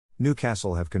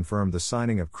Newcastle have confirmed the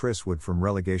signing of Chris Wood from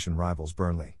relegation rivals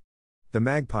Burnley. The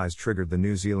Magpies triggered the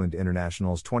New Zealand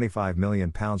international's £25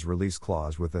 million release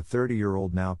clause, with the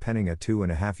 30-year-old now penning a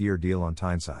 2.5-year deal on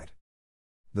Tyneside.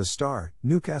 The Star,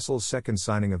 Newcastle's second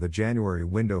signing of the January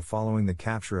window following the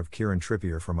capture of Kieran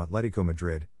Trippier from Atletico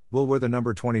Madrid, will wear the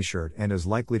number 20 shirt and is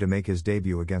likely to make his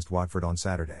debut against Watford on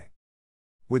Saturday.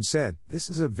 Wood said, "This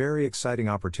is a very exciting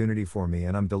opportunity for me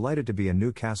and I'm delighted to be a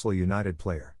Newcastle United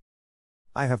player.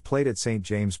 I have played at St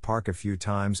James Park a few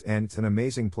times and it's an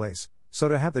amazing place, so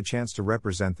to have the chance to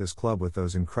represent this club with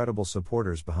those incredible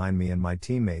supporters behind me and my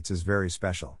teammates is very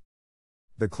special.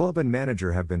 The club and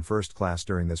manager have been first class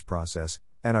during this process,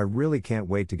 and I really can't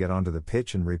wait to get onto the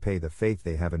pitch and repay the faith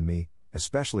they have in me,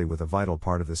 especially with a vital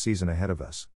part of the season ahead of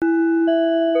us."